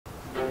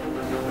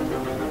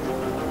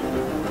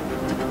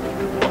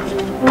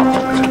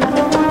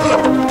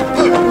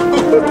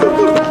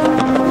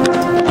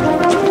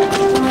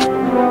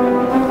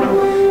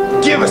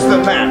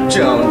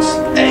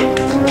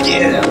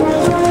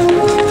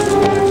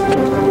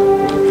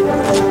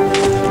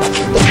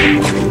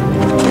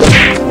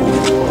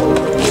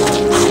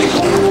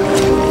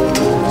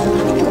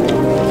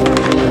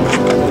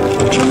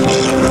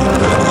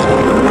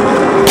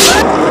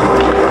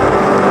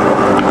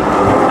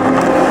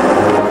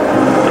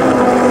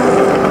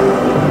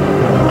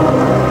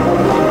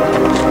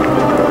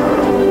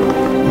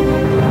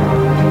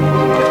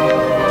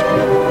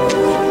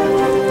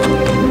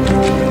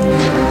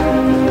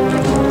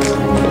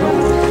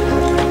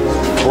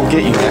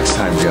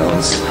Anytime,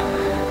 Jones.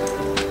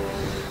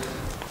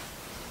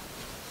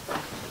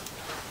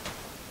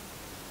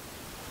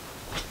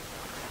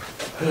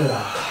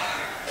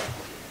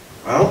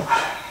 Well,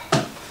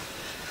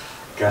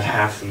 got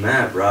half the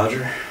map,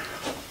 Roger.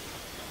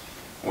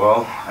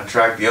 Well, I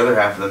tracked the other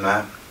half of the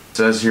map. It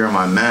says here on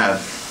my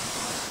map,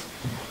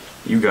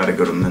 you gotta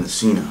go to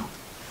Mendocino.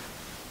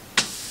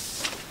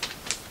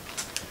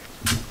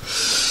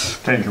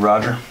 Thank you,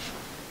 Roger.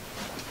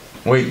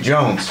 Wait,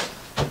 Jones.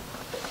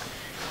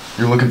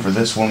 You're looking for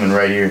this woman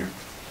right here.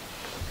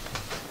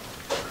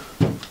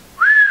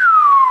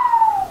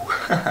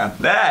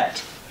 That!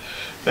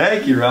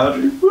 Thank you,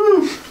 Roger.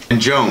 Woo. And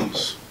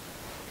Jones,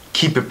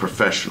 keep it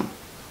professional.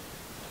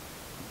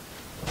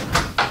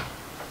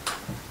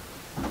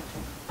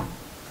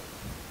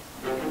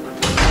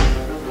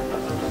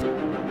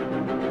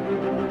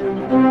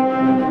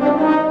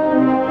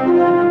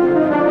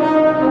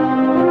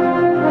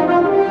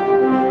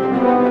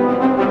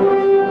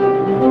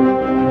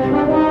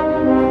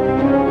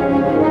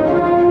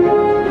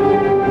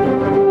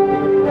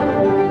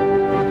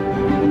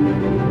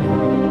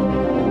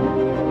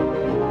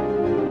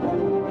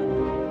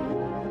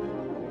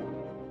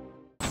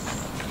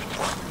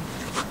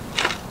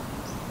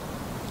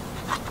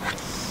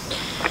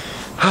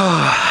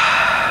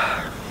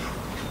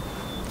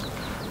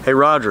 Hey,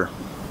 Roger.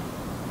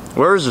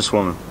 Where is this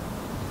woman?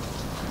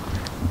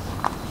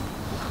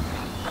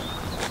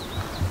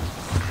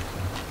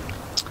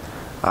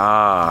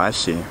 Ah, I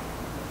see.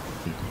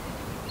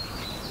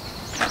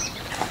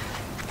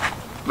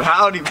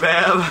 Howdy,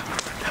 Bev.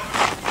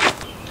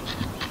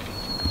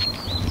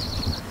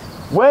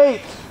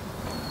 Wait!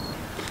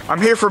 I'm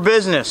here for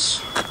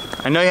business.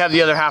 I know you have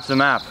the other half of the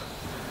map.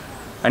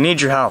 I need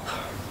your help.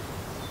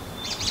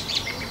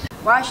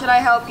 Why should I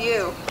help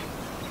you?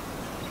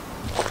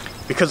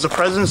 Because the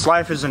president's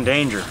life is in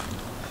danger.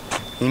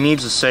 He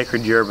needs the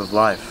sacred Yerb of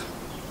life.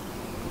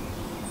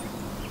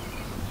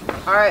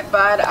 Alright,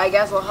 bud, I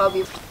guess I'll help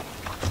you.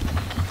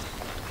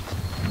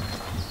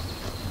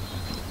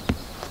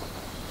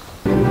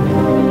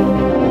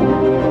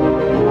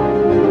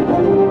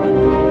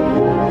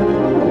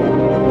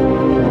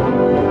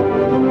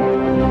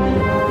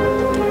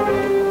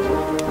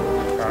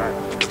 Alright.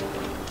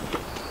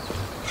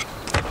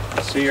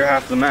 See your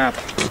half of the map.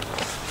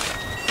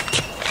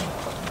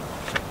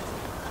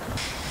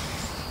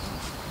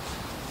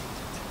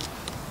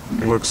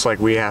 Looks like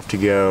we have to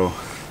go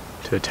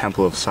to the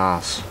Temple of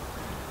Sauce.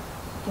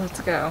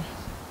 Let's go.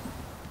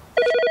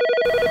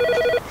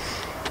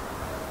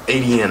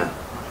 Aidiana,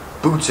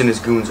 Boots and his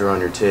goons are on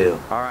your tail.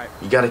 Alright.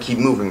 You gotta keep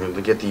moving or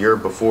they'll get the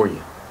Yerb before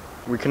you.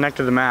 We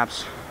connected the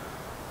maps.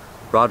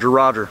 Roger,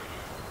 roger.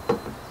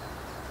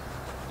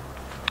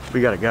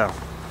 We gotta go.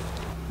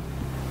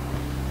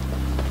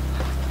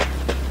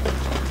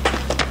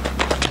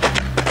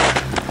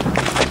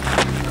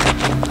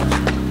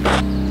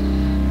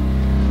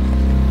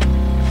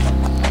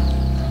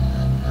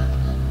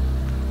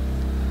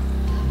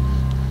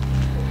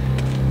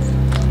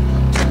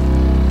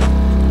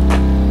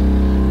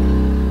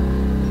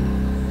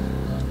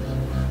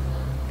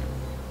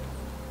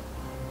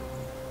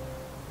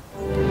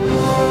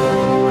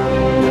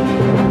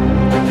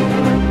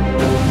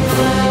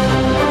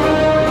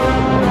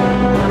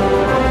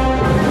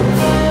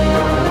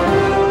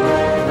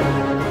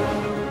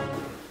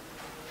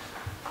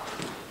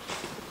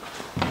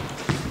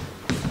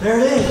 There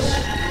it is.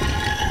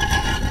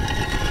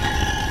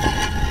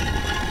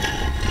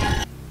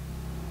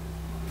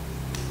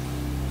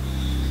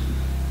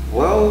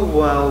 Well,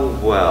 well,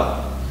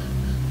 well.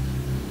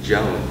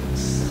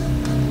 Jones.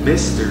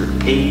 Mr.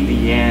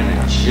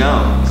 Aidiana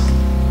Jones.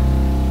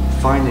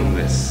 Finding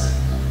this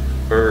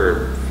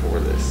herb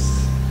for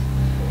this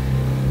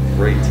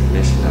great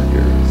mission of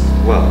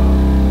yours.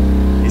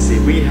 Well, you see,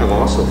 we have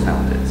also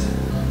found it.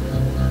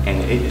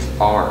 And it is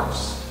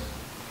ours.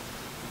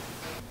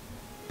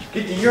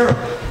 Get to Europe.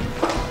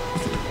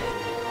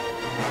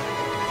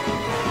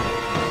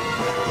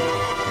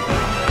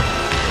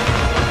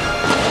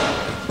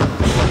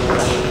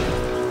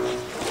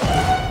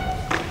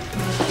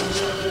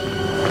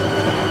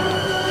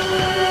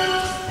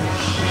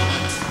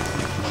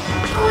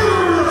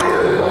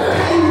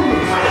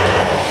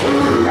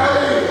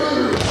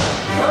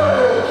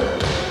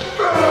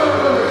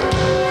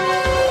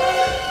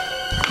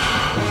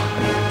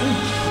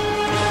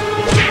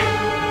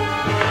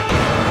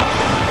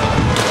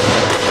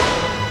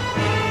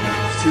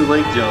 Too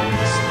late,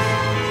 Jones.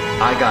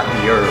 I got the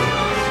herb.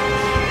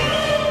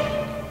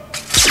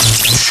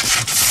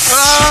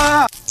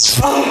 Ah!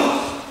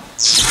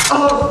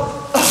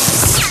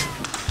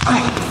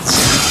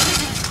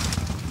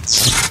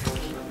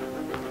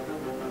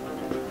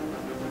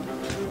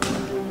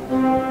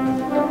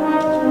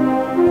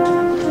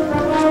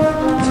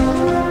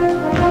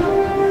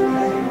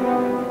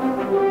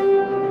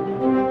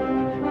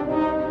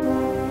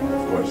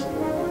 Of course.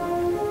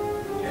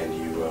 And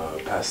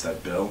you passed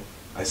that bill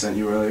I sent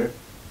you earlier?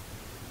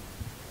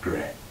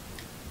 Great.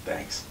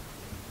 Thanks.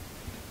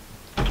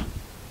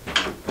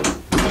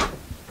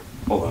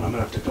 Hold on, I'm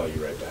gonna have to call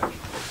you right back.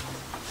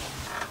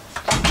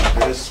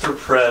 Mr.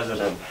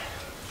 President.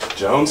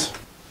 Jones?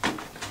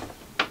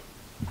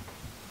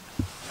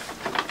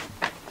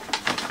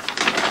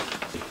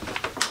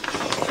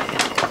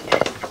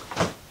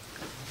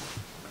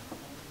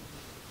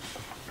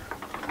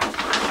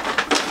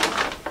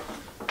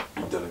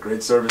 You've done a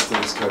great service to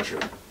this country.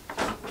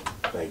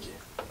 Thank you.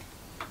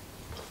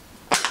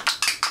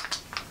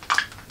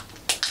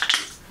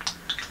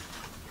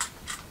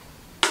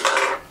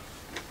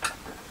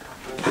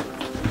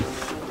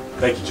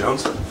 Thank you,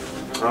 Jones.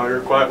 Oh,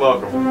 you're quite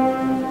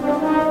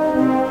welcome.